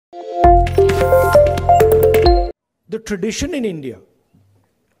The tradition in India,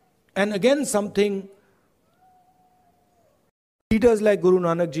 and again something leaders like Guru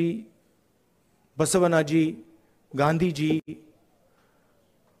Nanak ji, Basavana ji, Gandhi ji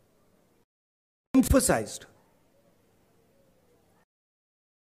emphasized,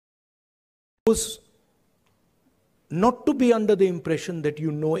 was not to be under the impression that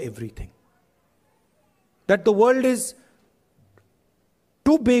you know everything. That the world is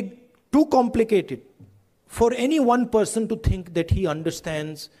too big, too complicated for any one person to think that he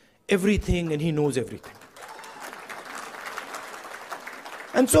understands everything and he knows everything.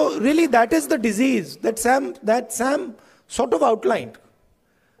 And so really that is the disease that Sam sort of outlined.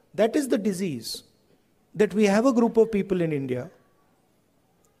 That is the disease, that we have a group of people in India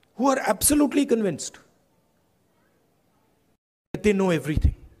who are absolutely convinced that they know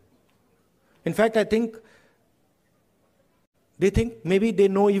everything. In fact, I think they think maybe they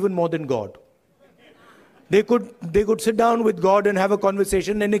know even more than God. They could sit down with God and have a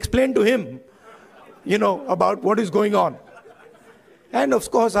conversation and explain to him, about what is going on. And of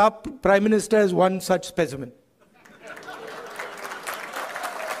course, our Prime Minister is one such specimen.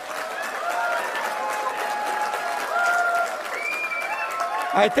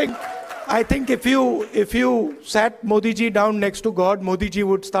 I think if you sat Modi ji down next to God, Modi ji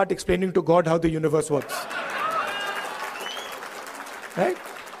would start explaining to God how the universe works. Right?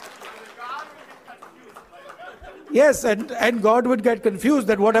 Yes, and God would get confused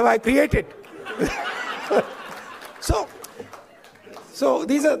that what have I created? So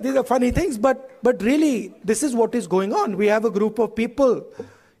these are funny things, but really this is what is going on. We have a group of people,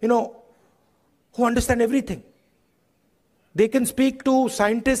 who understand everything. They can speak to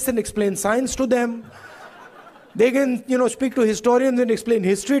scientists and explain science to them. They can, speak to historians and explain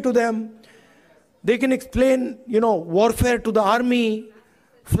history to them. They can explain, warfare to the army,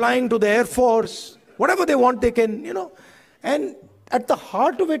 flying to the Air Force, whatever they want they can, And at the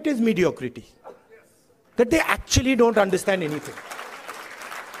heart of it is mediocrity. That they actually don't understand anything.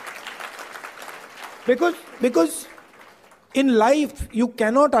 Because in life, you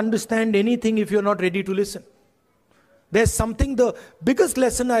cannot understand anything if you're not ready to listen. There's something, the biggest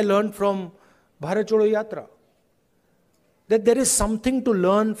lesson I learned from Bharat Jodo Yatra, that there is something to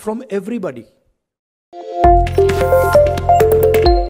learn from everybody.